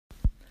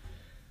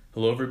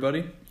Hello,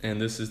 everybody,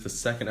 and this is the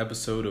second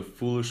episode of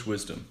Foolish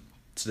Wisdom.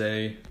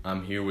 Today,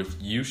 I'm here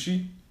with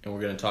Yushi, and we're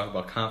going to talk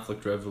about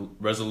conflict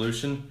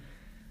resolution.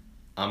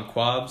 I'm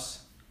Quabs.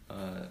 Do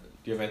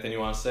you have anything you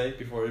want to say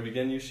before we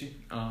begin, Yushi?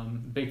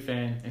 Big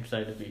fan,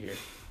 excited to be here.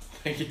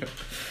 Thank you.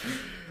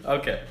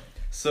 Okay,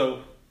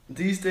 so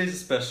these days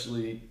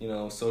especially,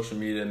 social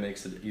media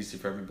makes it easy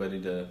for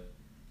everybody to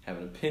have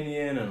an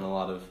opinion, and a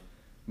lot of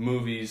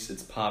movies,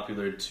 it's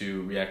popular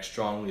to react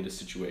strongly to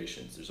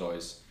situations. There's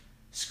always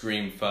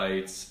scream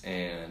fights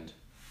and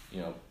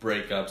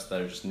breakups that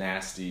are just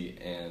nasty,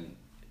 and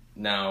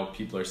now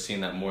people are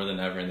seeing that more than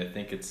ever, and they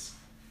think it's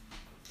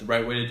the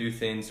right way to do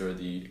things or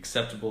the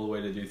acceptable way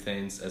to do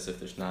things, as if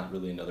there's not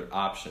really another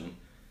option.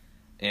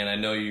 And I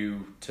know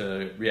you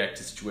to react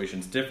to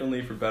situations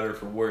differently, for better or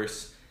for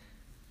worse.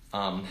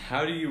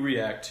 How do you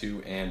react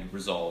to and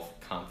resolve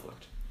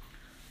conflict?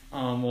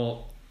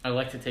 Well, I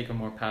like to take a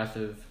more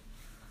passive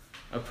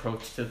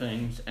approach to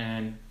things,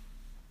 and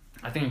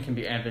I think it can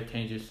be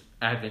advantageous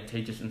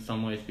in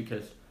some ways,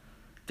 because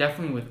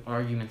definitely with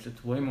arguments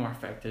it's way more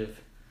effective.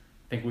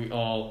 I think we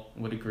all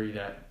would agree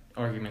that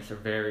arguments are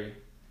very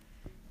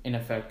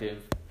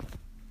ineffective,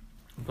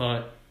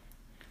 but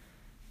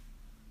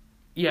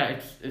yeah,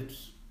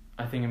 it's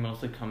I think it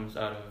mostly comes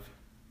out of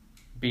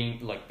being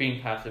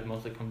passive,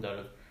 mostly comes out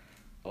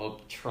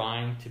of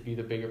trying to be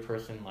the bigger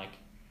person, like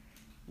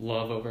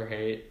love over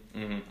hate.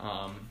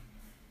 Mm-hmm.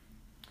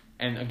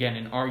 And again,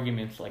 in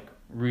arguments, like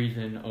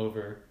reason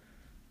over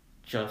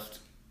just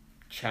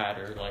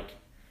chatter. Like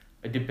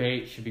a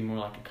debate should be more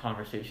like a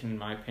conversation, in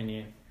my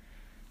opinion.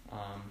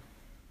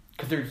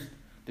 Because there's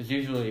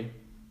usually,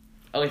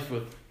 at least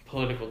with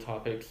political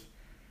topics,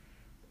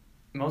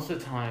 most of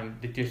the time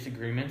the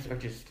disagreements are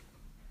just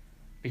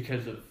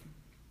because of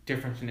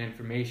difference in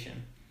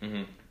information.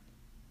 Mm-hmm.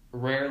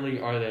 Rarely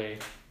are they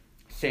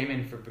same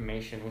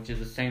information, which is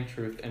the same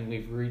truth, and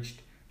we've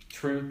reached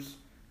truths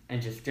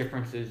and just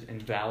differences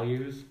in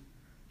values,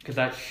 because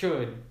that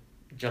should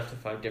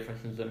justify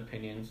differences in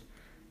opinions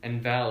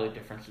and valid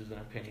differences in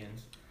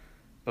opinions.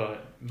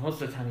 But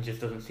most of the time it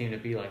just doesn't seem to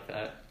be like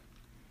that.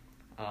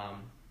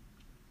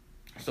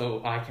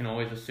 So I can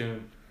always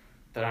assume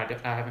that I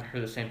haven't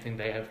heard the same thing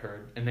they have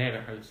heard, and they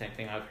haven't heard the same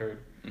thing I've heard.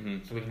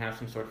 Mm-hmm. So we can have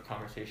some sort of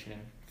conversation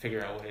and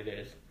figure out what it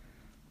is.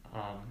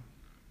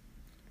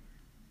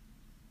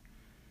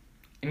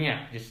 And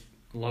yeah, just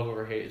love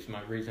over hate is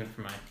my reason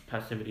for my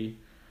passivity.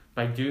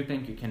 But I do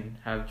think you can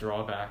have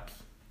drawbacks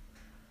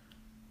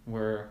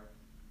where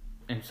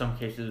in some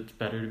cases it's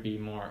better to be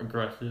more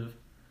aggressive.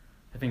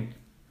 I think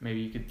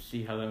maybe you could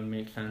see how that would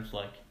make sense,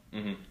 like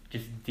mm-hmm.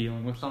 just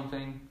dealing with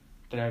something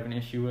that I have an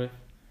issue with,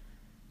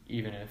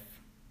 even if,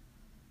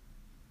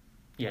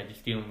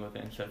 just dealing with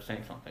it instead of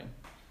saying something.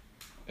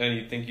 And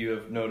you think you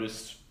have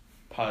noticed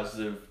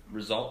positive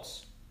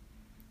results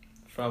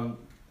for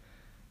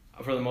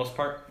the most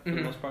part? For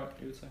the most part,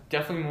 you would say?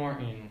 Definitely more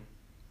in,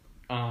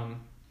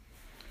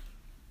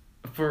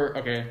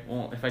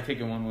 if I take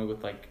it one way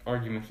with like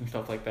arguments and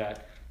stuff like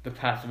that, the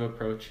passive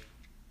approach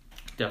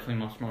definitely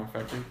much more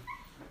effective.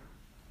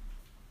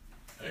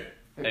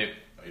 Hey,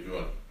 how you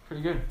doing?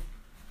 Pretty good.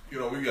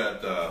 We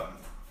got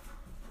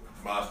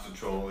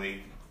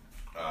masticholi,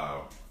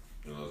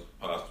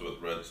 pasta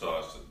with red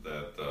sauce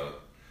that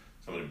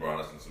somebody brought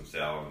us, and some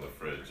salad in the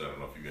fridge. I don't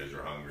know if you guys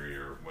are hungry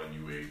or when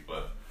you ate,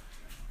 but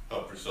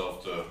help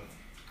yourself to,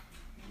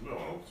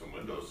 open some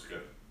windows,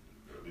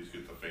 or at least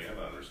get the fan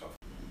on or something.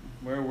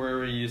 Where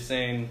were you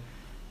saying,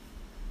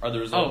 are the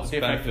results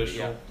beneficial,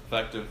 yeah.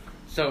 effective?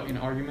 So in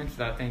arguments,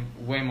 that thing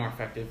way more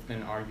effective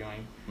than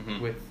arguing Mm-hmm.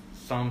 with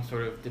some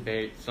sort of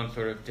debate, some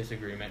sort of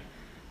disagreement.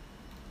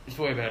 It's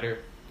way better,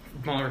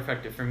 more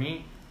effective for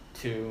me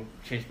to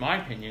change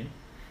my opinion,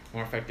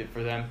 more effective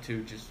for them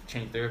to just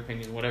change their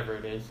opinion, whatever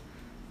it is.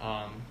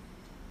 Trying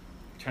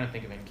to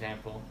think of an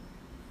example.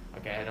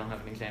 Okay, I don't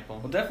have an example.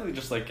 Well, definitely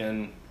just like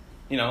in,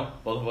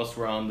 both of us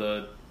were on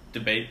the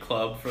debate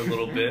club for a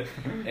little bit,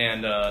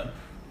 and,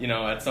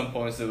 at some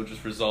points it would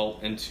just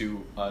result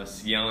into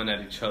us yelling at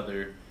each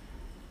other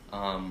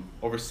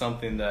over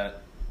something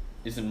that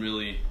isn't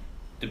really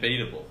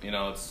debatable.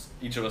 It's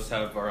each of us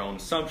have our own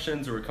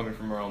assumptions, or we're coming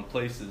from our own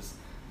places.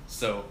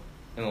 So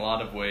in a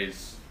lot of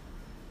ways,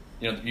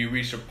 you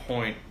reach a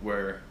point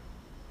where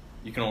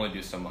you can only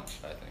do so much,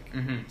 I think.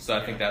 Mm-hmm. So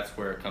I think that's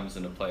where it comes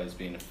into play, as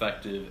being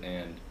effective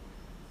and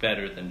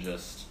better than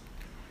just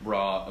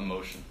raw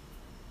emotion.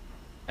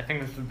 I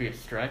think this would be a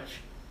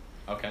stretch.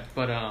 Okay.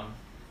 But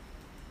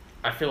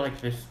I feel like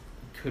this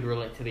could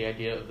relate to the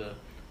idea of the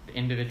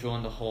individual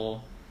and the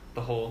whole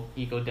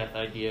ego death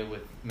idea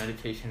with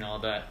meditation and all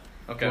that.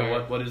 Okay,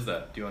 what is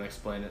that? Do you want to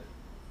explain it?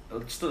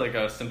 Just like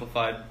a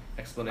simplified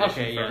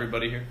explanation for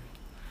everybody here.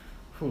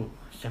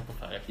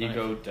 Simplified explanation.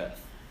 Ego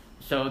death.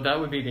 So that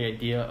would be the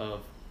idea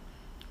of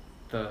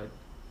the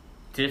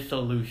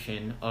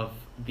dissolution of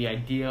the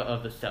idea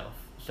of the self.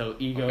 So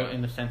ego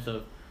in the sense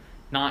of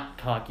not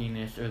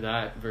cockiness or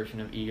that version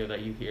of ego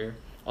that you hear,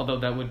 although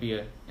that would be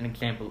an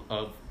example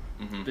of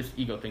this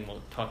ego thing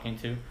we'll talk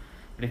into.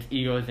 But it's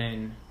ego as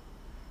in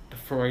the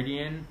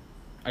Freudian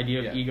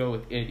idea of ego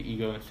with id,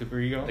 ego, and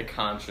superego. The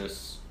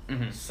conscious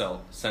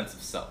sense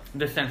of self.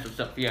 The sense of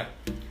self, yeah.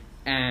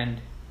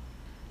 And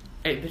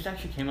this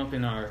actually came up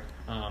in our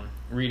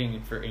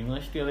reading for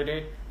English the other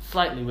day,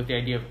 slightly with the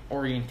idea of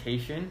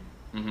orientation.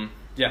 Mm-hmm.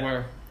 Yeah.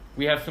 Where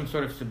we have some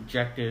sort of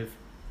subjective,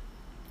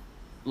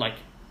 like...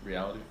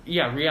 Reality?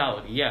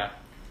 Yeah.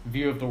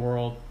 View of the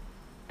world,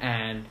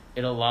 and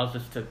it allows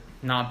us to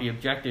not be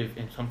objective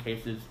in some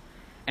cases.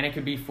 And it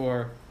could be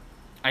for...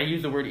 I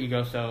use the word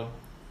ego, so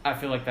I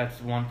feel like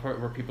that's one part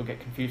where people get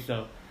confused.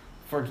 So,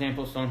 for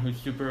example, someone who's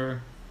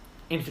super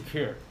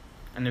insecure,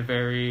 and they're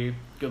very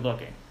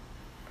good-looking.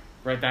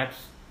 Right, that's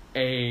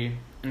an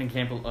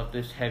example of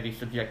this heavy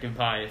subjective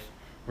bias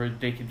where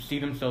they can see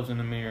themselves in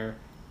the mirror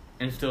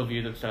and still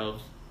view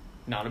themselves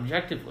not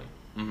objectively.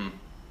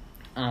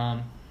 Mm-hmm.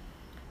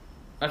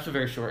 That's a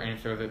very short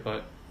answer of it,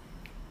 but...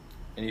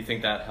 And you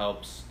think that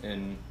helps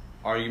in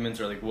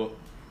arguments, or like what?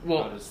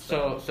 Well,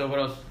 so what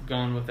else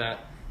going with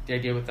that? The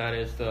idea with that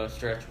is the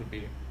stretch would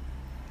be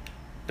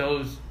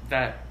those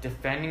that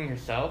defending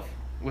yourself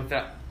with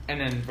that,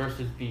 and then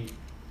versus the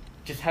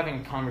just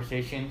having a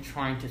conversation,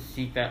 trying to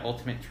seek that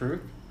ultimate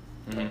truth,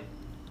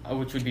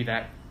 which would be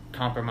that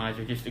compromise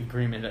or just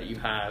agreement that you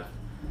have.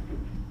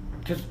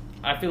 Because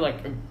I feel like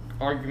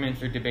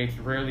arguments or debates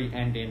rarely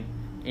end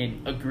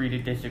in agree to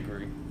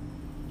disagree.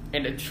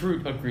 And a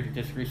true agree to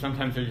disagree.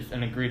 Sometimes they're just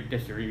an agree to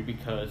disagree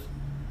because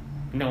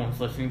no one's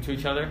listening to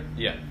each other.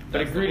 Yeah. But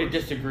agree to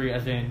disagree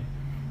as in,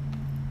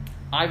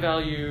 I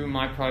value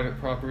my private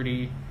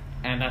property,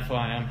 and that's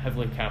why I'm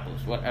heavily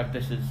capitalist.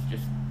 This is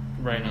just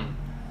random.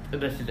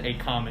 This is a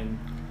common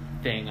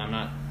thing. I'm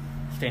not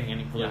stating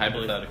any political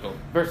hypothetical.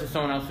 Versus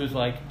someone else who's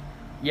like,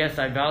 yes,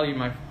 I value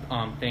my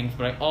things,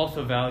 but I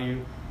also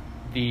value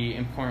the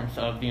importance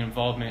of the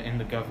involvement in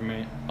the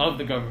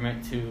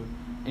government to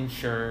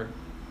ensure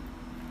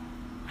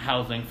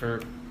housing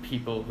for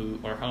people who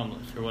are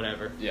homeless or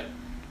whatever. Yeah.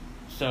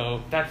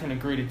 So that's an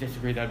agree to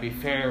disagree that would be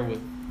fair with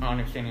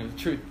understanding of the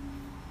truth.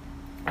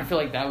 I feel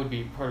like that would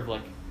be part of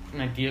like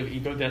an idea of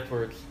ego death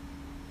where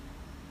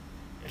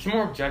it's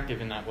more objective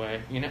in that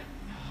way, you know?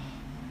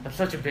 That's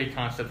such a big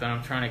concept that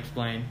I'm trying to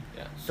explain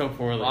so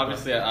poorly. Well,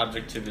 obviously,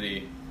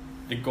 objectivity,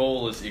 the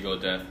goal is ego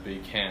death, but you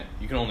can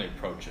only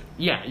approach it.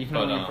 Yeah, you can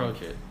only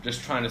approach it.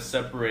 Just trying to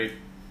separate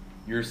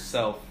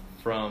yourself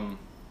from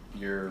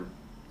your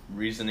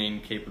reasoning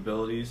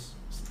capabilities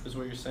is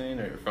what you're saying,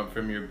 or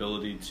from your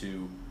ability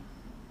to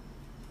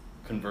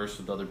converse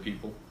with other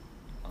people,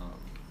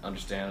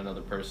 understand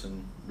another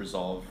person,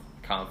 resolve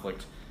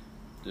conflict,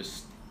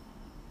 just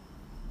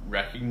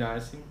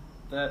recognizing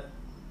that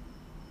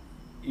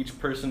each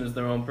person is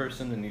their own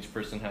person and each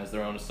person has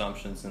their own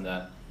assumptions, and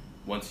that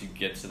once you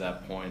get to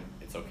that point,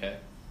 it's okay.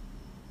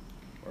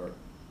 Or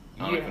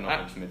I don't even know if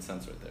I just made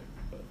sense right there.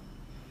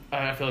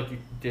 But I feel like you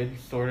did,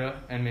 sorta,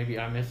 and maybe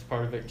I missed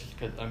part of it just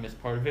because I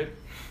missed part of it.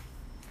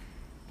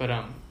 But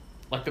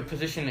like the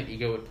position that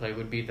ego would play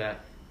would be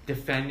that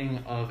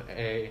defending of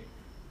a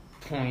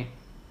point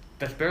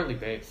that's barely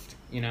based,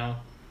 you know,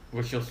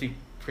 which you'll see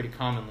pretty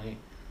commonly,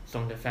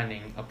 someone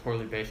defending a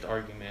poorly based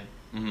argument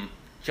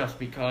just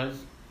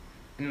because,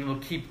 and they'll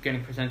keep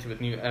getting presented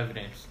with new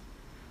evidence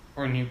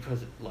or new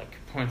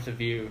points of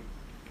view,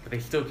 but they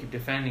still keep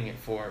defending it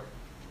for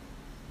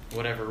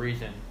whatever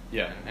reason.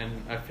 Yeah.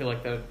 And I feel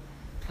like that would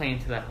play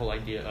into that whole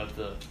idea of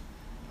the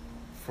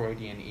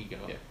Freudian ego.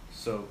 Yeah.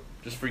 So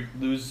just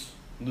lose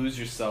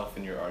yourself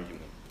in your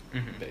argument,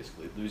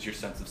 basically. Lose your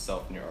sense of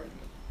self in your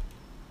argument.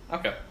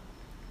 Okay.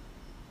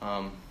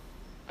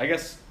 I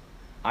guess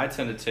I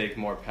tend to take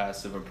more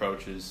passive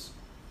approaches.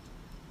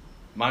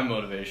 My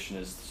motivation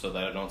is so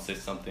that I don't say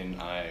something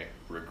I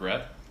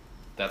regret.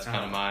 That's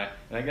kind of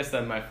and I guess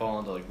that might fall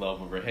into like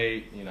love over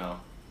hate, you know.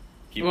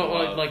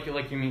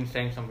 Like you mean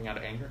saying something out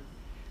of anger?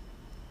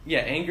 Yeah,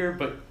 anger,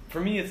 but for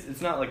me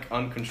it's not like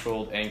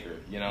uncontrolled anger,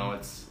 you know.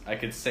 I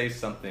could say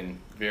something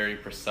very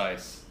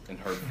precise and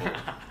hurtful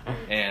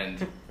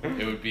and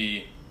it would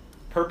be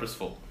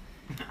purposeful.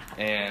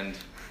 And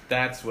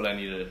that's what I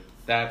needed.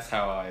 That's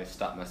how I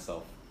stop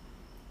myself.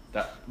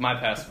 That my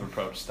passive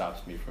approach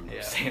stops me from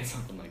saying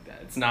something like that.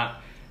 It's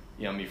not,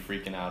 you know, me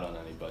freaking out on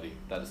anybody.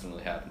 That doesn't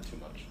really happen too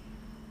much.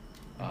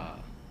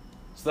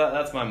 So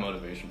that's my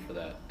motivation for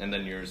that. And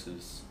then yours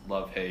is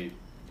love, hate.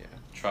 Yeah.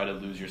 Try to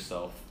lose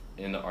yourself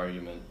in the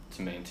argument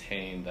to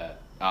maintain that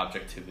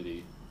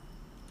objectivity,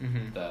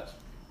 that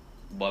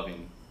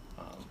loving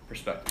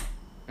perspective.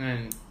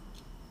 And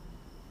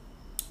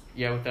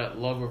then, with that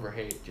love over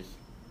hate, just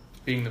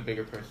being the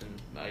bigger person,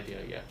 the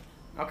idea,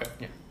 Okay.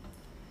 Yeah.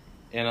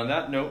 And on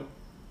that note,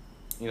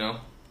 you know,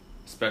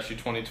 especially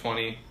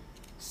 2020,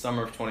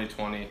 summer of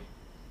 2020,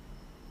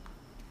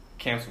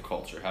 cancel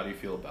culture, how do you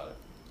feel about it?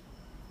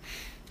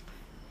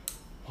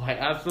 Well, I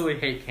absolutely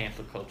hate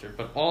cancel culture,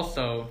 but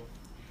also,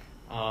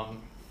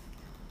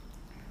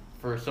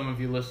 for some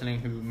of you listening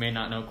who may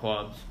not know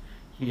Quabs,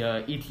 he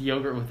eats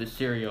yogurt with his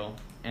cereal,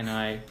 and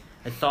I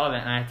saw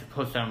that and I had to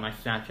post that on my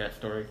Snapchat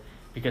story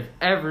because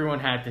everyone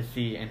had to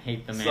see and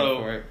hate the man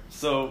for it.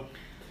 So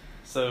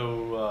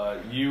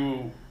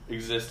you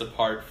exist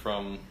apart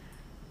from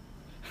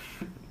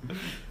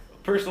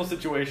Personal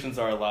situations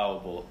are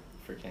allowable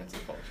for cancel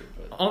culture,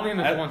 but Only in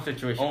this one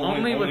situation.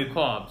 Only with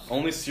Quabs.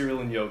 Only cereal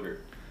and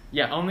yogurt.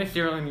 Yeah, only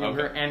cereal and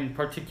yogurt, Okay. and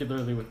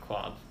particularly with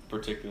Quabs.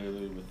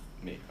 Particularly with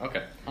me.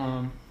 Okay.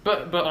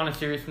 But on a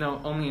serious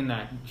note, only in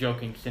that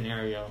joking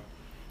scenario.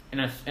 In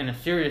a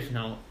serious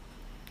note,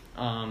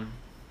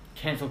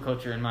 cancel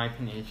culture, in my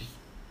opinion, is just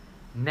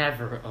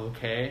never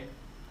okay.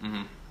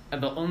 Mm-hmm.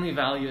 And the only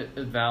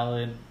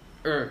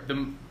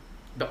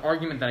the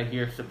argument that I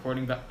hear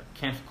supporting the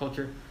cancel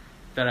culture,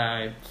 that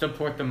I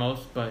support the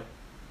most, but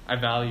I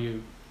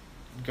value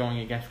going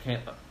against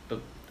the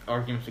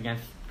arguments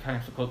against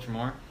cancel culture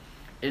more,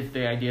 is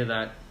the idea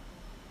that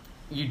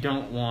you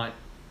don't want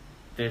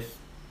this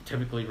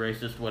typically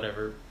racist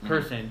whatever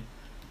person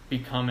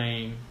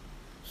becoming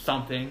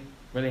something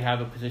where they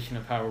have a position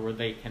of power where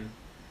they can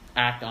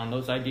act on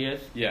those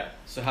ideas. Yeah.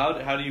 So how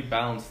do you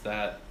balance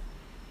that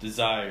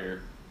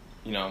desire?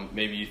 You know,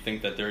 maybe you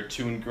think that they're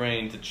too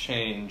ingrained to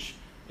change,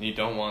 and you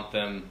don't want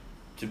them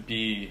to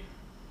be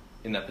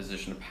in that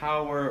position of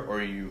power,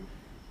 or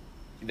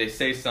they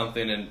say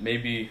something and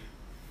maybe,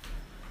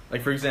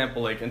 like for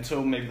example, like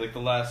until maybe like the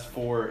last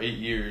 4 or 8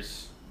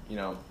 years, you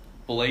know,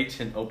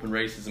 blatant open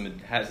racism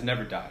has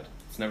never died.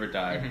 It's never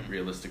died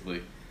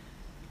realistically.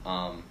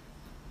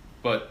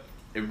 But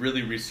it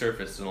really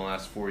resurfaced in the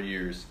last 4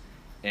 years.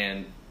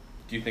 And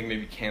do you think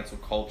maybe cancel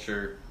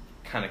culture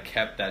kind of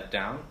kept that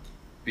down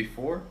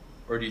before?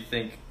 Or do you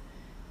think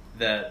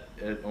that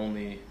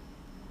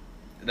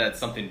that's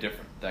something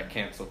different, that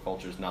cancel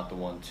culture is not the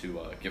one to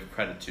give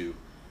credit to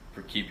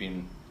for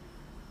keeping,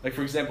 like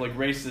for example, like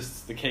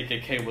racists, the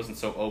KKK wasn't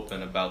so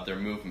open about their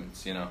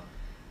movements, you know,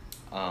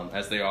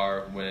 as they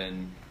are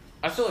when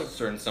I feel like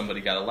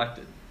somebody got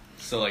elected.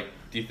 So like,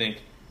 do you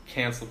think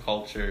cancel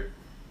culture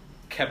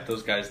kept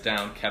those guys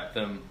down, kept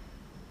them,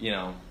 you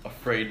know,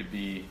 afraid to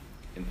be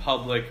in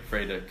public,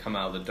 afraid to come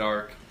out of the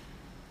dark?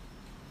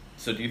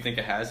 So do you think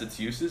it has its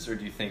uses, or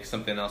do you think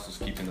something else was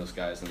keeping those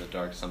guys in the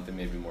dark, something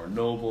maybe more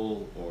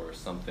noble or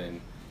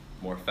something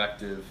more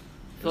effective?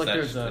 Was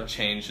that just a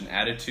change in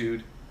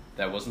attitude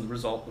that wasn't the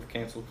result of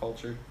cancel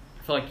culture?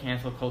 I feel like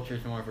cancel culture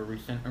is more of a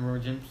recent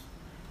emergence.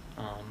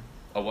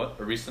 A what?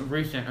 A recent?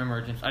 Recent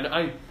emergence. I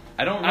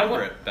don't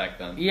remember it back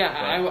then. Yeah,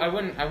 I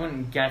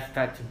wouldn't guess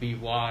that to be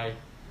why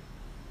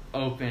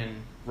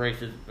open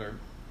racism or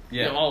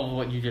all of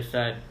what you just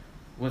said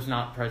was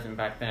not present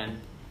back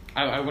then.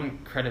 I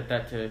wouldn't credit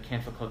that to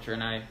cancel culture,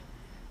 and I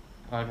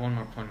had one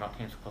more point about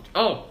cancel culture.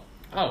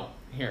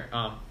 Here.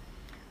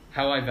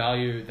 How I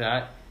value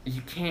that is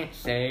you can't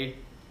say,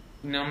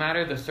 no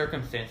matter the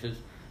circumstances,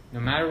 no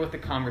matter what the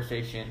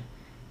conversation,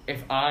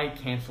 if I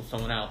cancel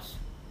someone else,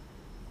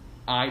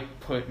 I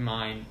put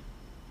my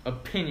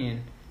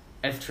opinion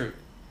as truth.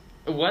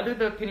 Whether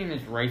the opinion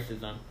is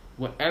racism,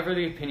 whatever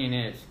the opinion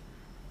is,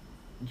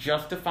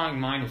 justifying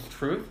mine as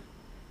truth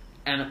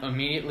and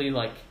immediately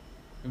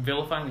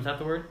vilifying, is that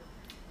the word?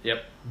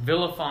 Yep.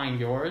 Vilifying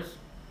yours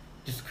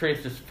just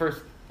creates this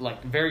first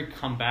very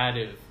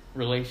combative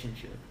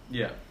relationship.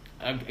 Yeah.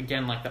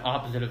 Again, the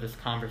opposite of this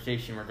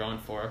conversation we're going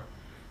for.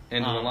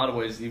 And in a lot of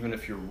ways, even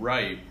if you're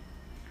right,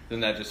 then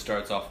that just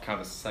starts off kind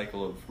of a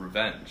cycle of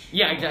revenge.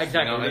 Yeah, exactly.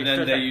 You know? And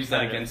then they use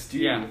that against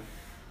you. Yeah.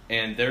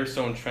 And they're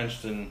so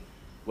entrenched in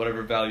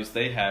whatever values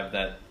they have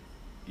that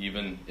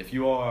even if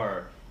you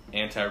are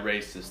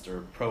anti-racist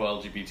or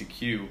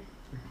pro-LGBTQ,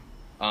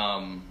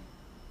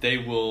 they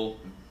will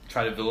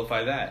try to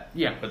vilify that.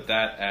 Yeah. Put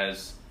that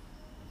as,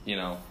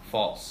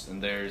 false,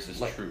 and theirs is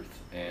truth.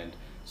 And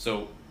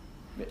so,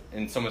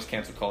 in some ways,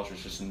 cancel culture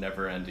is just a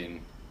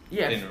never-ending.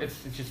 Yeah,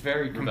 it's just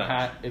very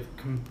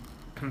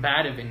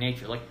combative in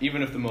nature.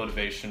 Even if the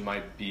motivation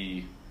might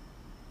be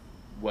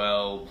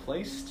well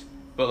placed,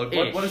 but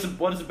what is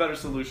a better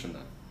solution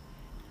then?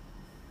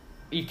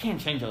 You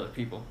can't change other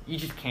people. You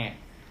just can't.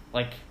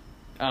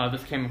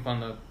 This came up on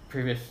the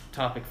previous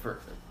topic for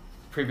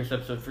previous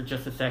episode for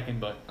just a second,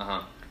 but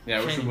yeah,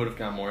 I wish we would have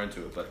gone more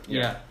into it, but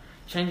yeah,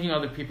 changing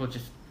other people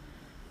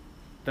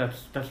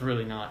that's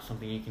really not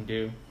something you can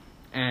do,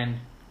 and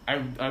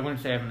I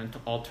wouldn't say I have an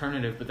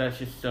alternative, but that's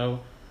just so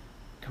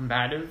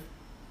combative.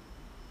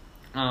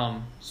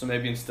 So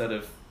maybe instead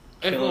of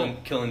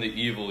killing the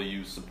evil,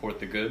 you support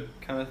the good,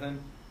 kind of thing,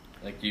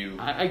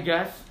 I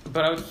guess,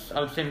 but I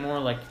would say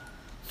more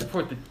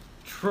support the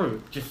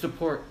truth, just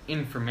support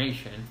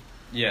information.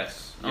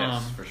 Yes,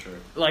 for sure.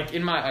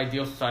 In my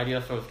ideal society,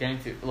 that's what I was getting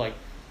to.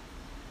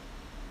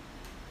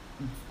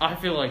 I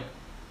feel like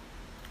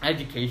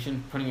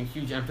education, putting a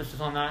huge emphasis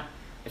on that,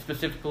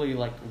 specifically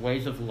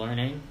ways of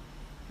learning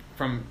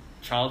from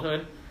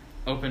childhood,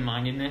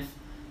 open-mindedness,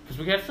 because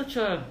we have such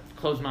a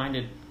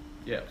closed-minded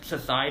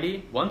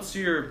society. Once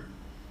you're,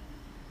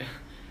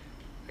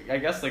 I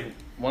guess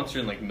once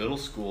you're in middle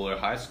school or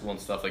high school and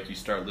stuff, you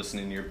start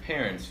listening to your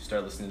parents, you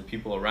start listening to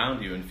people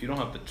around you, and if you don't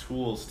have the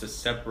tools to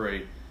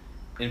separate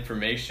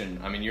information,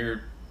 I mean,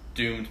 you're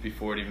doomed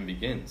before it even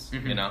begins.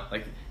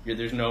 Mm-hmm.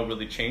 There's no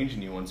really change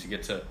in you once you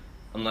get to,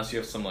 unless you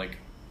have some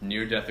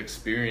near-death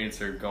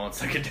experience or go on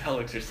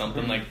psychedelics or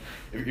something.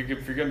 Mm-hmm.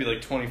 If you're gonna be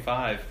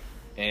 25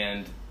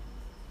 and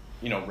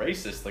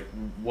racist, like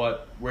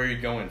where are you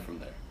going from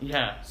there?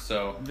 Yeah.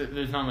 So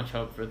There's not much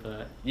hope for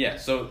that. yeah,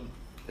 so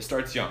it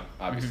starts young,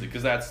 obviously,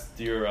 because that's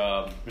your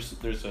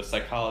there's a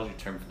psychology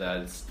term for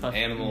that. It's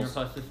animals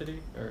Neuroplasticity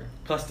or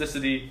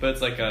plasticity, but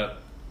it's like a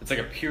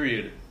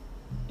period.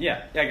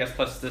 Yeah, I guess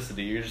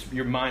plasticity.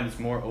 Your mind is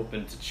more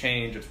open to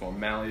change. It's more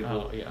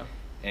malleable. oh yeah.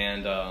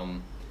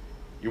 And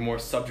you're more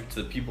subject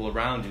to the people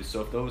around you.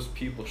 So if those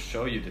people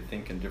show you to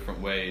think in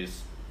different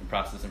ways and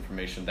process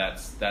information,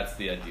 that's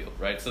the ideal,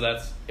 right? So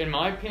that's, in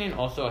my opinion,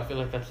 also I feel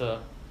like that's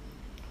a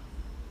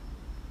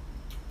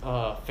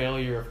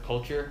failure of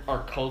culture.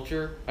 Our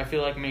culture, I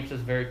feel like, makes us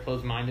very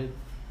closed-minded.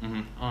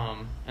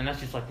 mm-hmm. And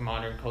that's just like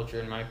modern culture,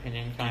 in my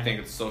opinion. Do you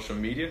think it's social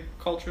media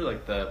culture,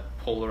 like the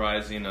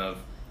polarizing of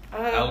Uh,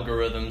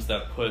 algorithms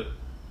that put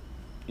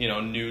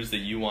news that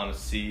you want to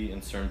see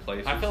in certain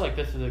places? I feel like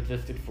this has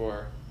existed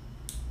for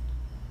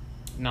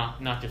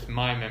not just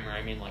my memory.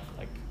 I mean,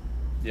 like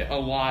yeah. a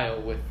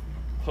while, with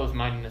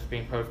closed-mindedness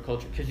being part of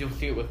culture. Because you'll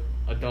see it with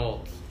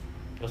adults,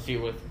 you'll see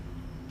it with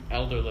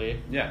elderly.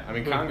 Yeah, I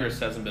mean, Congress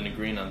hasn't been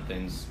agreeing on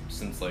things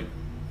since like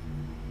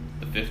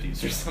the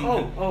 50s or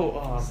something.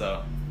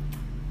 So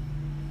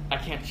I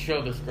can't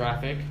show this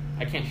graphic.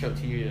 I can't show it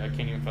to you. I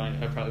can't even find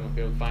it. I probably won't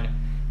be able to find it.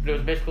 But it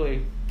was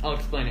basically, I'll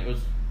explain it. It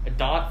was a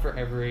dot for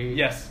every...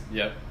 Yes,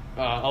 yep.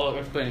 I'll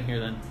explain it here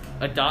then.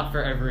 A dot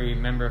for every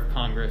member of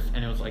Congress,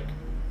 and it was like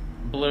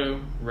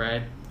blue,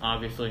 red,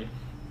 obviously.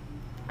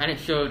 And it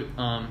showed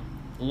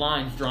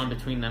lines drawn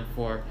between them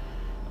for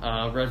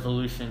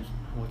resolutions.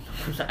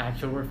 What's the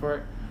actual word for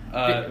it?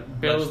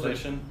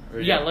 Legislation?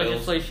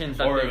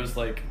 Legislations. Or it was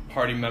like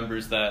party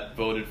members that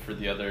voted for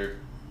the other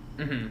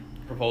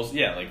proposal.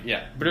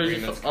 Yeah, But it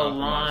was just a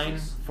line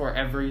for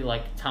every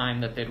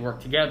time that they'd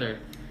work together.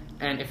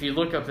 And if you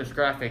look up this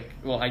graphic,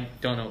 well, I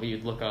don't know what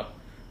you'd look up,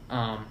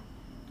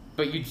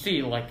 but you'd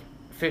see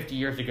 50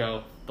 years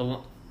ago, the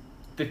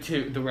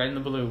red and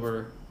the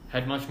blue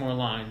had much more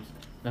lines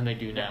than they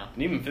do now.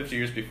 And even 50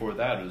 years before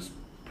that, it was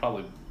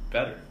probably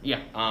better. Yeah.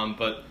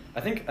 But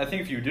I think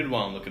if you did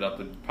want to look it up,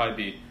 it'd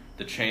probably be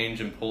the change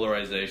in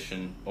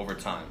polarization over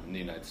time in the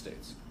United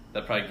States.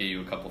 That'd probably give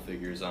you a couple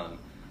figures on.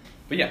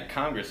 But yeah,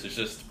 Congress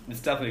it's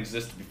definitely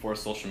existed before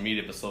social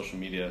media, but social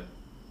media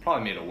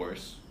probably made it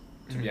worse,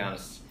 to be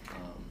honest.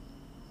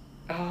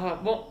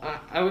 Well,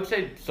 I would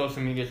say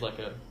social media is like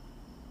a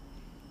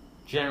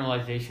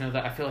generalization of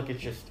that. I feel like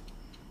it's just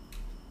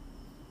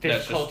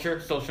this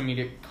culture, social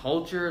media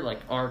culture, like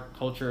our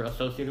culture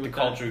associated with the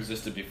culture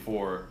existed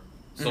before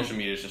social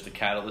media is just a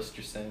catalyst,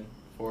 you're saying,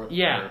 for it?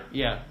 Yeah, or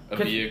yeah. A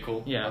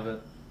vehicle of it?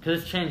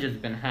 Because change has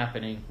been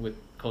happening with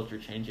culture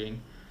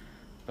changing,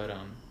 but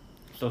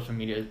social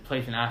media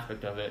plays an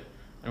aspect of it,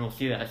 and we'll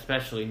see that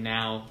especially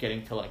now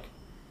getting to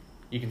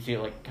you can see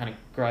it kind of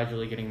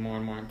gradually getting more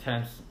and more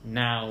intense.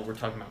 Now we're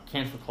talking about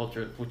cancel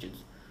culture, which is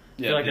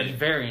I feel like it's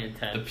very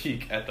intense. The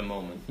peak at the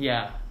moment.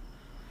 Yeah.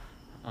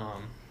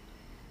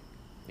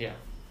 Yeah.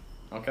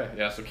 Okay.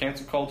 Yeah. So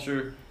cancel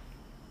culture.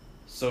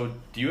 So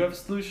do you have a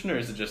solution, or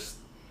is it just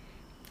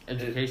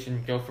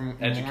education? Go from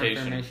education, more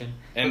information,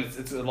 and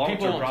it's a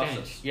long-term process.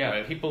 Change. Yeah.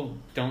 Right? People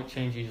don't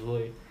change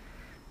easily.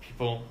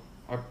 People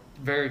are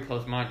very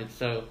close-minded,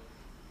 so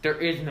there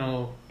is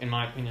no, in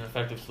my opinion,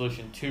 effective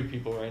solution to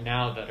people right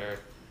now that are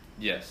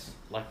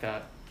like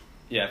that.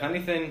 Yeah, if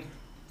anything,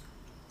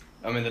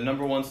 I mean, the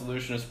number one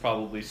solution is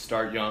probably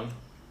start young,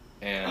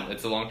 and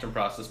it's a long-term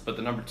process, but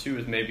the number two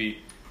is maybe,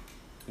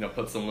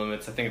 put some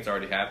limits. I think it's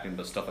already happening,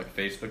 but stuff like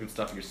Facebook and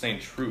stuff, you're saying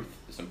truth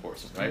is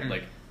important, right?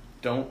 Mm-hmm.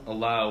 Don't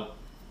allow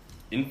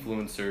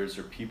influencers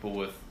or people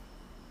with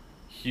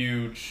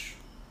huge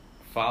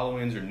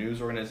followings or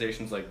news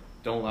organizations,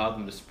 don't allow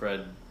them to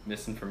spread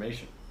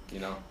misinformation.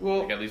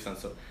 Well, at least on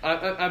so.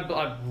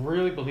 I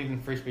really believe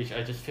in free speech.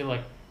 I just feel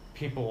like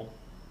people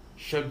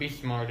should be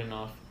smart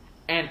enough,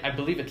 and I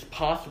believe it's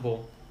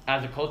possible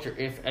as a culture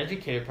if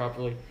educated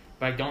properly.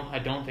 But I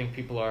don't think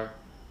people are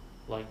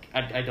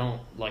I don't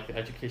like the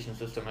education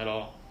system at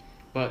all.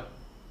 But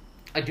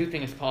I do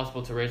think it's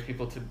possible to raise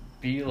people to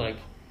be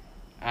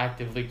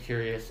actively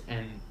curious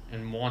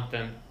and want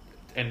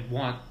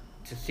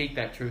to seek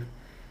that truth.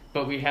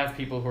 But we have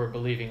people who are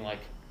believing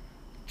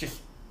just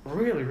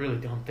really, really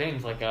dumb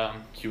things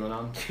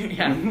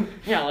QAnon.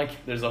 yeah.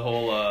 There's a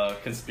whole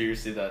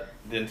conspiracy that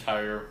the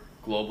entire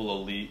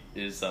global elite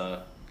is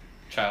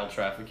child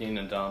trafficking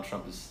and Donald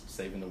Trump is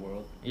saving the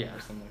world. Yeah, or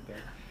something like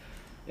that.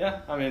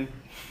 Yeah, I mean,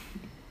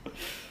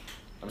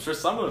 I'm sure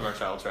some of them are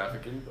child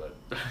trafficking, but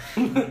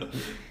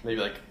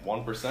maybe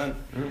 1%.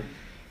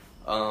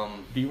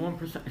 The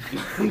 1%.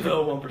 The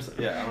 1%.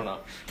 Yeah, I don't know.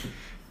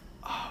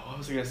 What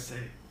was I gonna say?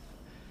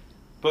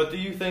 But do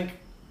you think?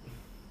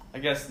 I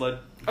guess free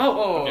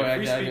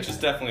speech is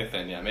definitely a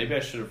thing. Yeah, maybe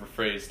I should have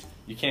rephrased.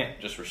 You can't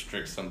just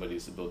restrict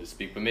somebody's ability to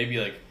speak, but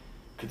maybe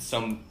could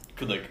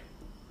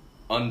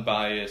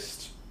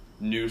unbiased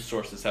news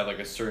sources have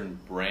a certain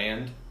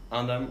brand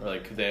on them, or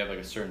could they have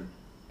a certain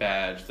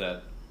badge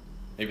that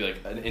maybe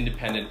an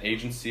independent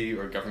agency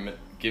or government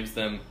gives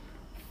them,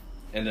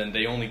 and then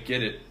they only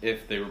get it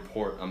if they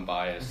report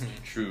unbiased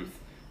truth,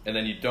 and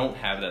then you don't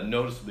have that,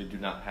 noticeably do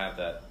not have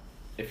that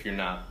if you're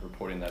not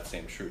reporting that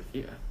same truth.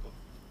 Yeah.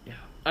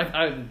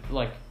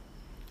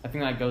 I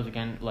think that goes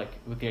again, like,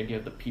 with the idea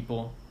of the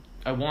people.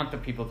 I want the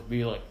people to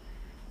be like,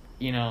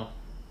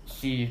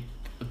 see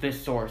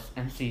this source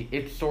and see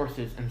its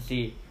sources and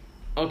see,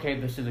 okay,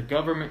 this is a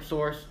government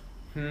source.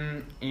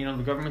 The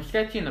government's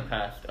sketchy in the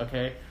past,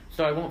 okay?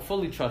 So I won't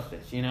fully trust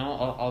this,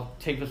 I'll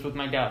take this with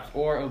my doubts.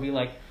 Or it'll be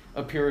like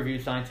a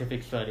peer-reviewed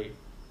scientific study.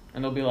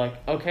 And they'll be like,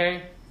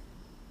 okay.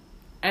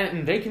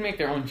 And they can make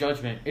their own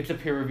judgment. It's a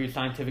peer-reviewed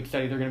scientific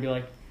study. They're going to be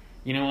like,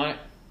 you know what?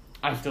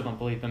 I still don't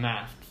believe the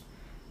masks.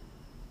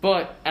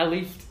 But at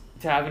least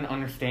to have an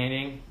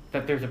understanding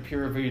that there's a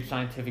peer-reviewed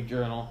scientific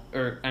journal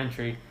or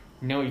entry,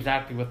 know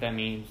exactly what that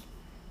means,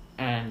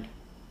 and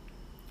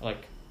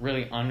like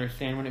really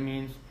understand what it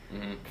means.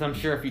 Because I'm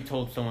sure if you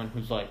told someone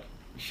who's like,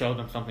 show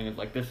them something that's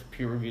like this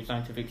peer-reviewed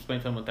scientific, explain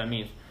to them what that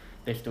means,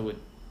 they still would.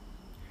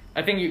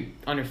 I think you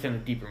understand the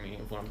deeper meaning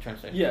of what I'm trying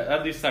to say. Yeah,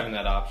 at least having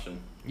that option.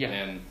 Yeah.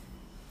 And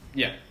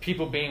yeah,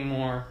 people being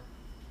more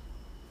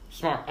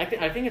smart. I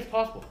think it's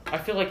possible. I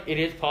feel like it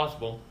is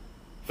possible.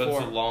 But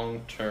it's a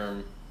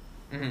long-term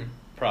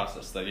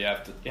process that you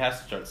have to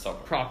start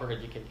somewhere. Proper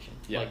education.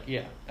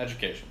 Yeah.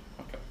 Education.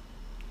 Okay.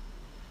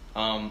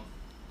 I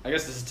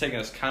guess this is taking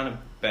us kind of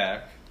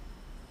back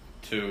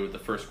to the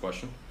first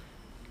question,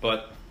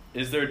 but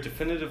is there a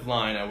definitive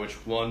line at which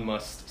one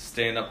must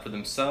stand up for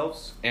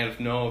themselves? And if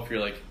no, if you're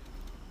like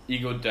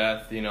ego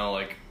death,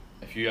 like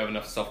if you have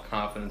enough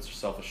self-confidence or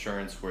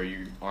self-assurance where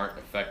you aren't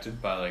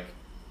affected by like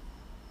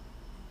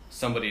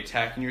somebody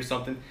attacking you or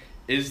something,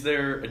 is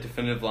there a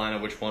definitive line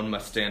at which one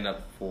must stand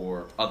up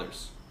for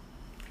others?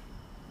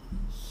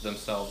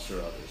 Themselves or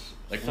others?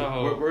 Like,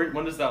 so,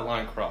 when does that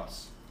line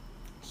cross?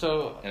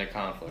 So, in a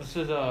conflict.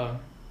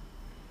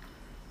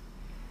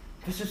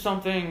 This is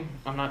something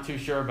I'm not too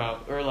sure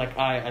about, or like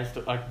I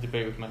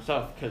debate with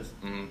myself, because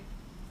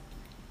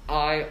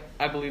I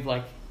believe,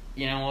 like,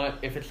 you know what,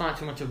 if it's not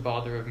too much of a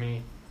bother of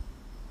me,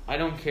 I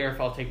don't care if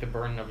I'll take the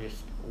burden of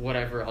just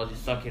whatever, I'll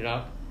just suck it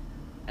up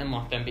and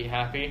let them be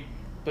happy.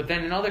 But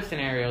then in other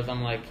scenarios,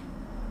 I'm like,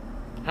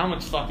 how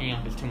much sucking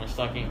up is too much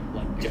sucking?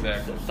 Like,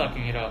 exactly. Just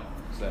sucking it up.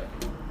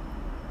 Exactly.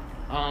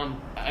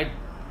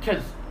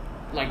 Because,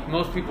 like,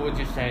 most people would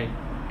just say,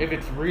 if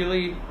it's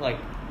really, like,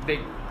 they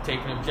take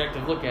an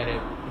objective look at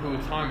it, who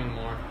it's harming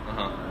more.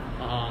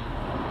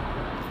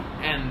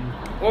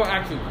 Or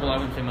actually, I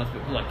wouldn't say most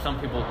people, like, some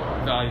people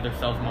value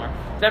themselves more.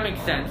 That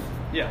makes sense.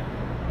 Yeah.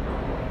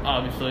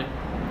 Obviously.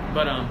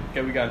 But,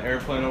 okay, we got an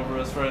airplane over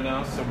us right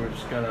now, so we're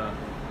just gonna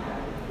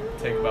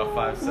take about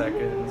 5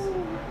 seconds.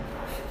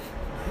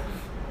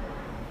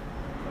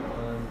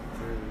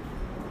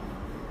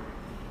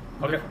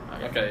 1, 2.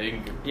 Okay, you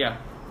can go. Yeah.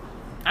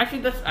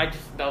 Actually, that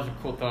was a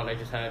cool thought I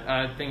just had.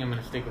 I think I'm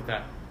gonna stick with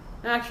that.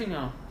 Actually,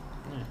 no.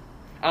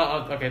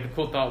 Yeah. Okay, the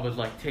cool thought was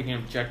like taking an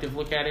objective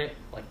look at it,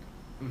 like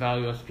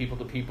value us people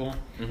to people.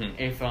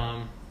 If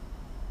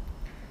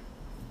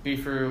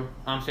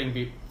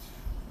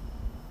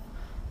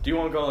Do you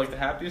want to go like the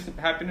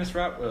happiness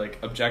route, or like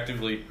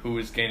objectively who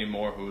is gaining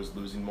more, who is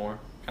losing more,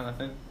 kind of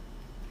thing?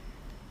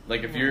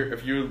 Like if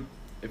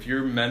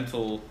your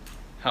mental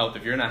health,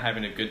 if you're not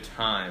having a good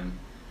time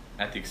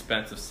at the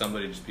expense of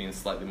somebody just being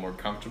slightly more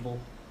comfortable,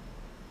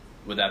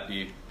 would that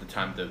be the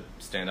time to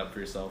stand up for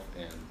yourself?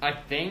 And I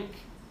think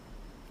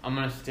I'm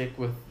gonna stick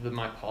with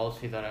my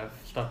policy that I've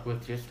stuck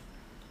with. Just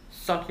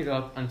suck it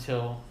up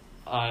until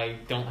I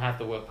don't have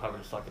the willpower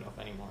to suck it up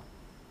anymore.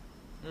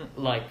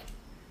 Like,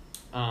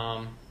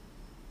 and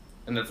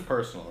that's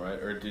personal, right?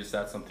 Or is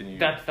that something you?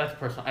 That's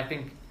personal. I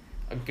think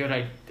a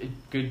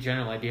good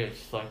general idea is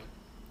just like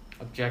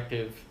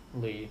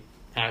objectively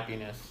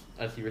happiness,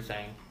 as you were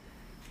saying.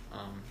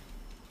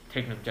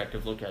 Take an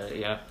objective look at it.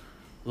 Yeah,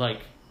 like,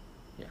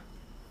 yeah.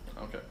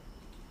 Okay.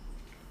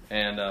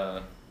 And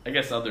I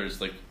guess others,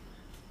 like,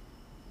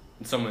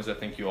 in some ways, I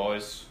think you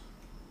always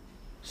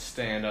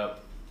stand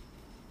up.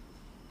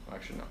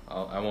 Actually,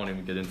 no, I won't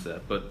even get into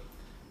that. But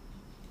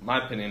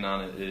my opinion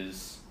on it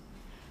is,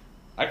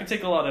 I can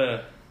take a lot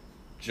of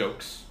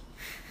jokes.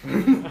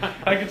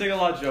 I can take a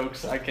lot of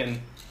jokes. I can,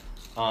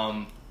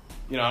 I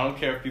don't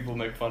care if people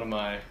make fun of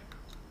my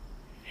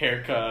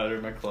haircut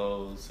or my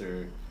clothes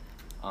or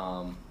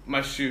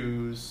my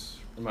shoes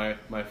or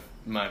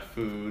my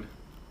food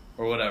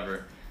or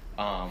whatever.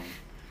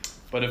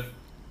 But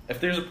if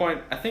there's a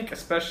point, I think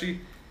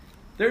especially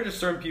there are just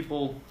certain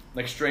people,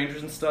 like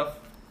strangers and stuff,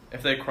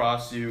 if they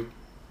cross you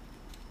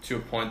to a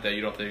point that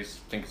you don't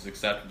think is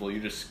acceptable,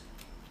 you just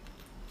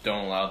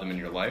don't allow them in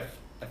your life,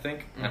 I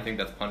think. I think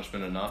that's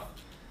punishment enough.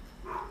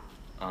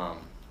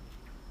 And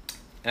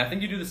I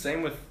think you do the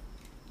same with,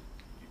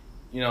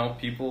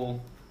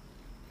 people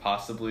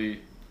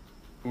possibly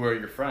who are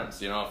your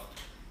friends.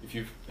 If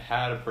you've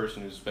had a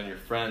person who's been your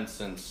friend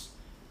since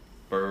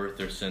birth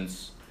or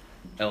since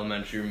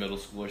elementary or middle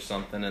school or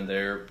something, and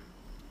they're,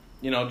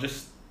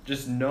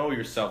 just know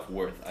your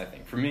self-worth, I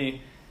think. For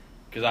me,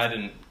 because I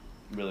didn't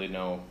really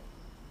know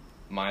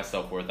my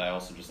self-worth, I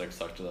also just,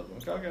 sucked it up.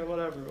 Okay,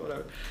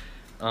 whatever.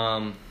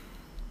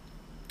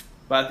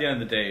 But at the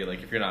end of the day,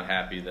 like, if you're not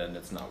happy, then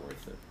it's not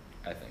worth it,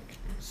 I think.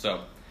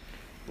 So,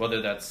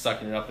 whether that's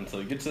sucking it up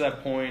until you get to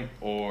that point,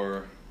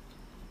 or...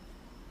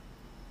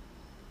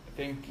 I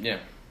think Yeah. I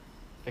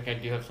think I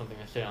do have something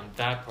to say on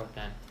that part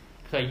then.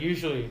 Because I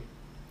usually...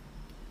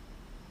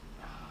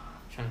 I'm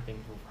trying to think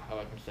of how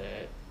I can say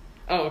it.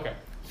 Oh, okay.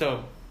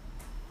 So,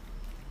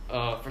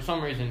 for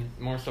some reason,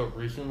 more so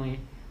recently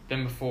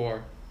than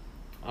before,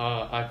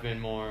 I've been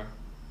more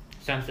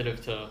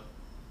sensitive to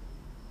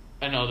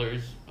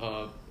another's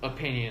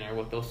opinion or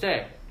what they'll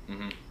say.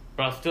 Mm-hmm.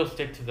 But I'll still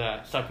stick to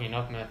that sucking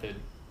up method.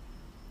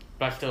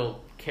 But I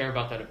still care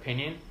about that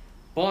opinion.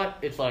 But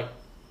it's like,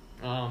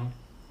 I'm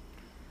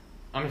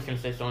just going to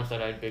say someone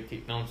said I had big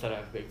teeth. No one said I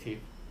have big teeth.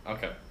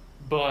 Okay.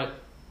 But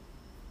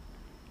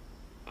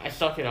I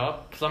suck it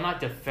up because I'm not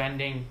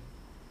defending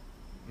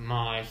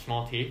my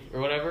small teeth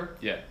or whatever.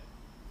 Yeah.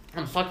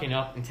 I'm sucking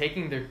up and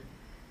taking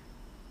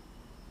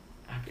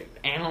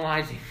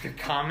analyzing the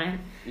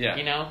comment. Yeah.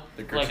 You know?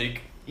 The critique.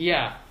 Like,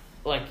 yeah.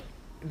 Like,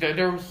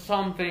 there was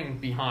something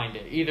behind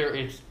it. Either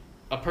it's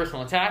a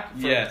personal attack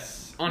for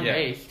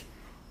unbased,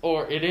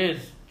 or it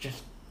is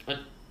just a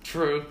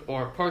truth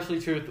or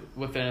partially truth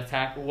with an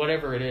attack,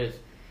 whatever it is.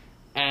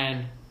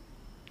 And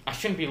I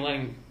shouldn't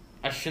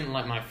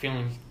let my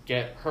feelings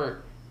get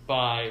hurt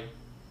by,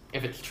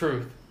 if it's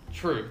truth.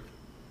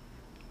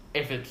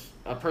 If it's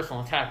a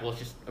personal attack, well, it's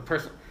just a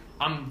personal...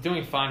 I'm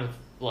doing fine with,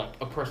 like,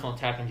 a personal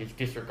attack and just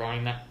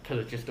disregarding that because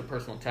it's just a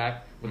personal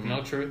attack with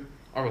no truth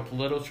or with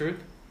little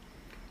truth.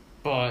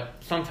 But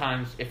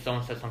sometimes if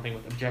someone says something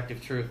with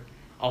objective truth,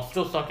 I'll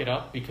still suck it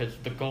up because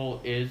the goal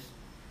is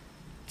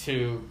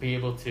to be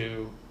able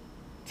to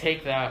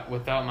take that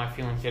without my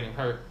feelings getting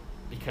hurt.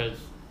 Because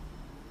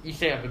you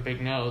say I have a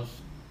big nose...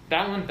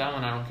 That one,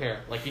 I don't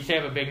care. Like, you say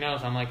I have a big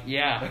nose, I'm like,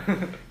 yeah,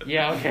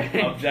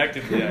 okay.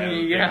 Objectively, I have a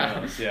big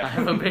nose, yeah. I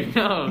have a big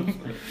nose.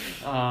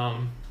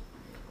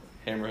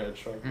 Hammerhead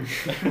shark.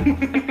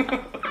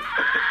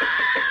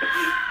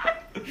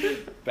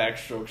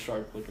 Backstroke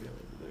shark looking over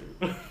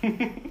there.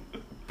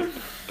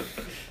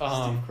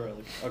 Steve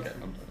Carell. Okay,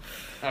 I'm done.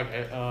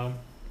 Okay,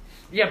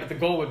 yeah, but the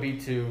goal would be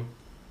to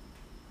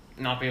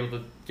not be able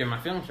to get my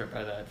feelings hurt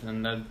by that,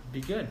 and that'd be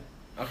good.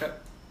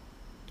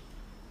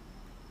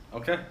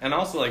 Okay, and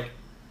also, like,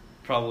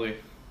 probably...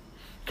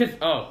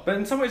 But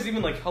in some ways,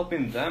 even, like,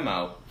 helping them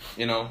out,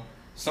 you know?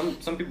 Some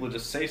people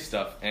just say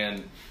stuff,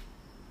 and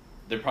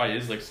there probably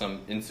is, like,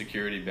 some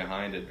insecurity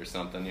behind it or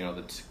something, you know,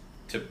 the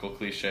typical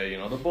cliche, you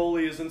know, the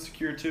bully is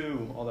insecure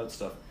too, all that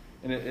stuff.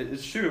 And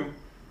it's true,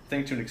 I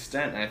think, to an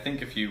extent, and I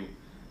think if you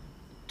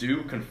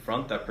do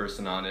confront that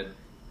person on it,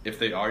 if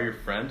they are your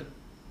friend,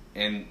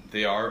 and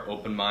they are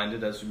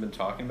open-minded, as we've been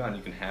talking about, and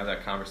you can have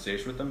that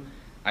conversation with them,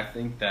 I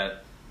think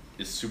that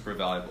is super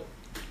valuable.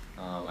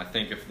 I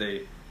think if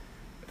they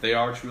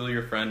are truly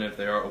your friend, and if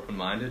they are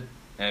open-minded,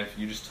 and if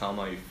you just tell them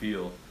how you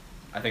feel,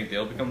 I think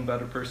they'll become a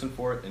better person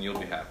for it, and you'll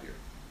be happier.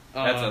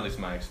 That's at least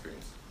my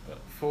experience.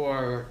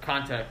 For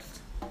context,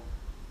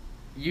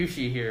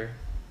 Yushi here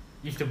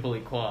used to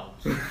bully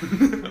Quabs.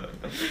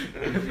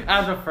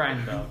 As a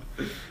friend, though.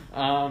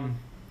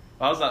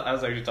 I was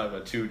actually talking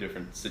about two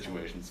different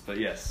situations, but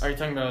yes. Are you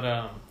talking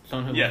about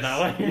someone who lives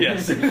that way?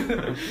 Yes.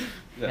 Yes.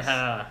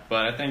 Yeah.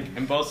 But I think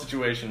in both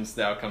situations,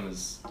 the outcome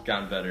has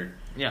gotten better.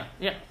 Yeah.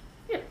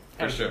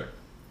 For sure.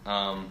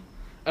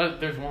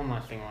 There's one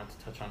last thing I wanted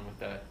to touch on with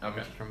that.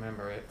 Okay. I just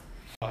remember it.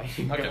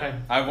 Okay.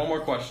 I have one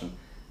more question.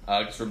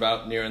 Because we're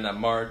about nearing that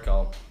mark.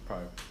 I'll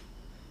probably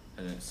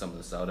edit some of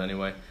this out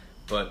anyway.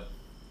 But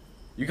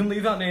you can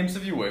leave out names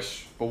if you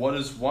wish. But what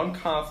is one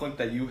conflict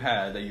that you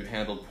had that you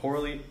handled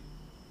poorly,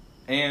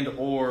 and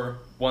or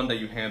one that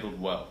you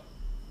handled well?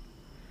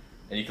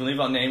 And you can leave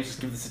out names.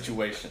 Just give the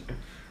situation.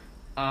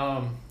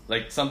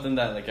 Like something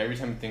that, like, every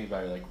time you think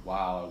about it, you're like,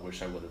 wow, I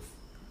wish I would have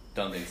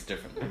done things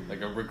differently.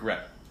 Like a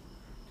regret.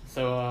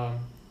 So,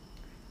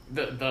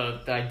 the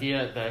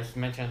idea that I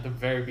mentioned at the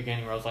very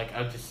beginning, where I was like,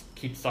 I would just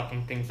keep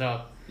sucking things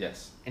up.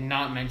 Yes. And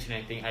not mention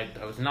anything.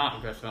 I was not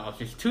aggressive. I was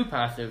just too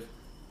passive.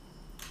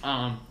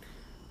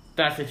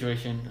 That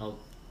situation, I'll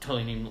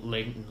totally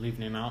leave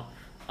name out.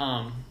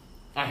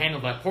 I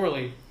handled that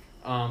poorly.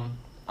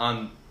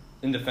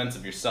 In defense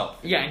of yourself.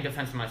 Yeah, in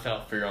defense of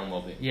myself. For your own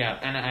well-being. Yeah,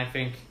 and I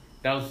think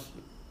that was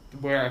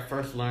where I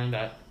first learned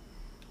that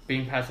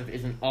being passive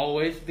isn't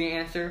always the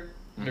answer.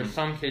 Mm-hmm. There's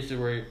some cases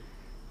where,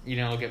 you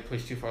know, it'll get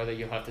pushed too far that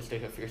you'll have to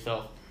stick up for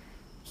yourself.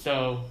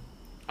 So,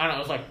 I don't know,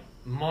 it was like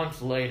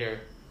months later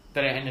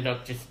that I ended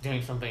up just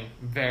doing something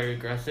very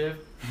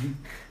aggressive.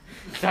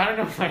 So I don't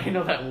know if I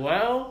handled that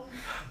well,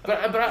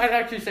 but I'd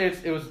actually say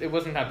it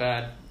wasn't that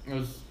bad. It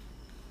was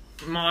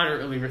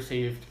moderately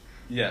received.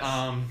 Yes.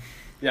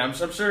 Yeah, I'm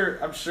sure.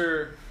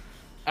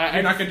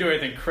 You're not gonna do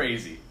anything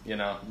crazy, you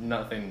know.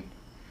 Nothing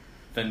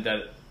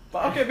vendetta.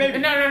 But okay, maybe.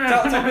 No.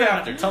 Tell me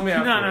after. Tell me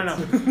after. No.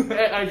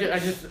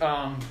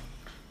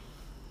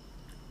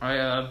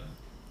 I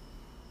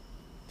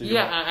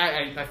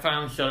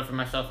finally showed up for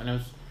myself, and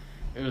it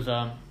was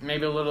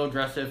maybe a little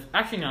aggressive.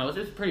 Actually, no, it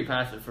was pretty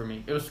passive for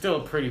me. It was still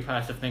a pretty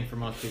passive thing for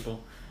most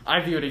people.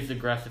 I view it as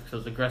aggressive because it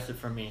was aggressive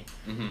for me.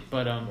 Mm-hmm.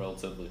 But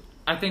relatively.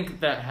 I think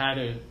that had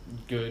a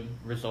good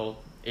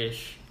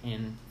result-ish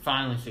in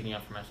finally sticking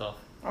up for myself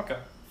Okay.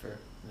 for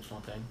this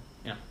one thing.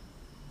 Yeah.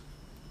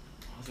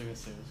 What was I gonna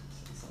say? I was gonna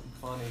say something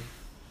funny.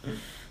 What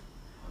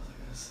was I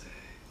gonna say?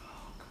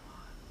 Oh,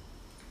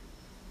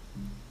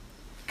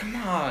 come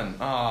on.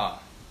 Come on.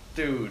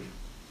 Dude.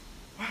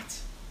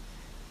 What?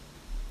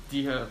 Do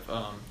you have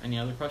any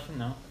other question?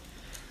 No?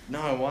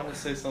 No, I wanted to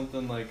say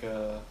something like,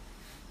 oh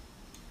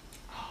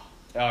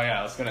yeah,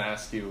 I was gonna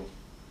ask you,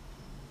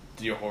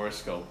 did your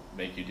horoscope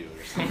make you do it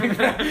or something?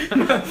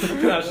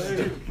 No, I was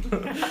just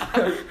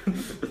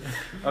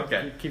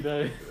okay. Keep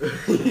that.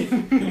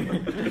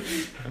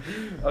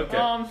 Okay.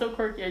 Oh, I'm so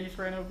quirky, I just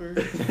ran over.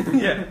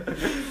 Yeah.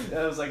 It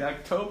was like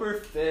October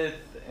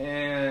 5th,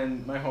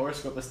 and my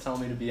horoscope was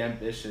telling me to be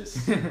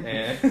ambitious,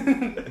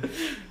 and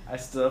I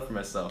stood up for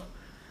myself.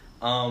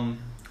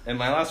 And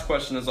my last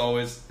question is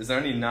always, is there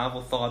any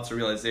novel thoughts or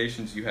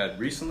realizations you had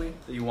recently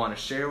that you want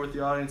to share with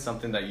the audience,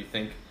 something that you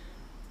think,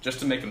 just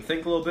to make them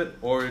think a little bit,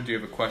 or do you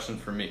have a question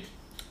for me?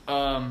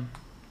 I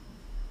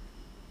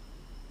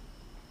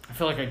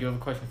feel like I do have a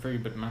question for you,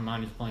 but my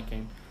mind is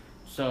blanking.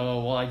 So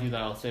while I do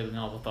that, I'll say the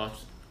novel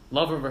thoughts.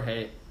 Love over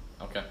hate.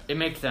 Okay. It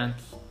makes sense,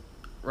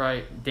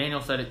 right? Daniel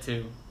said it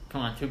too.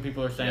 Come on, 2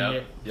 people are saying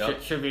it.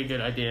 Yep. Should be a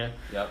good idea.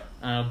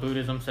 Yep.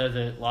 Buddhism says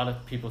it. A lot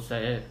of people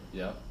say it.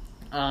 Yep.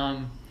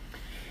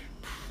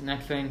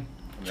 Next thing,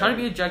 try to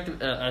be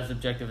as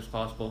objective as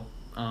possible.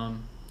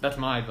 That's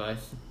my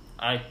advice.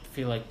 I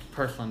feel like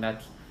personally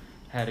that's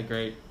had a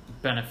great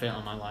benefit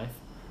on my life.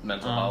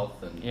 Mental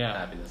health and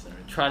happiness and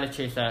everything. Try to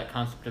chase that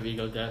concept of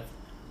ego death.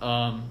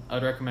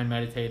 I'd recommend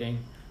meditating.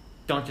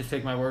 Don't just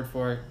take my word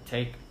for it.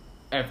 Take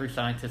every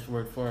scientist's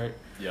word for it.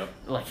 Yep.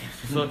 Like,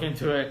 just look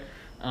into it.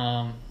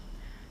 They'll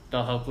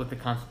help with the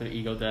concept of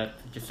ego death.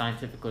 Just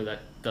scientifically, that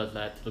does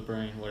that to the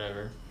brain,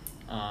 whatever.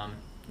 Try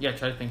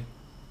to think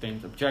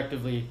things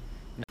objectively.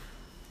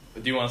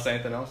 Do you want to say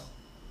anything else?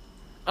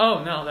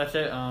 Oh, no, that's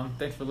it.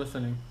 Thanks for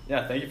listening.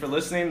 Yeah, thank you for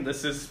listening.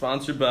 This is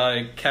sponsored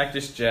by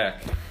Cactus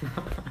Jack.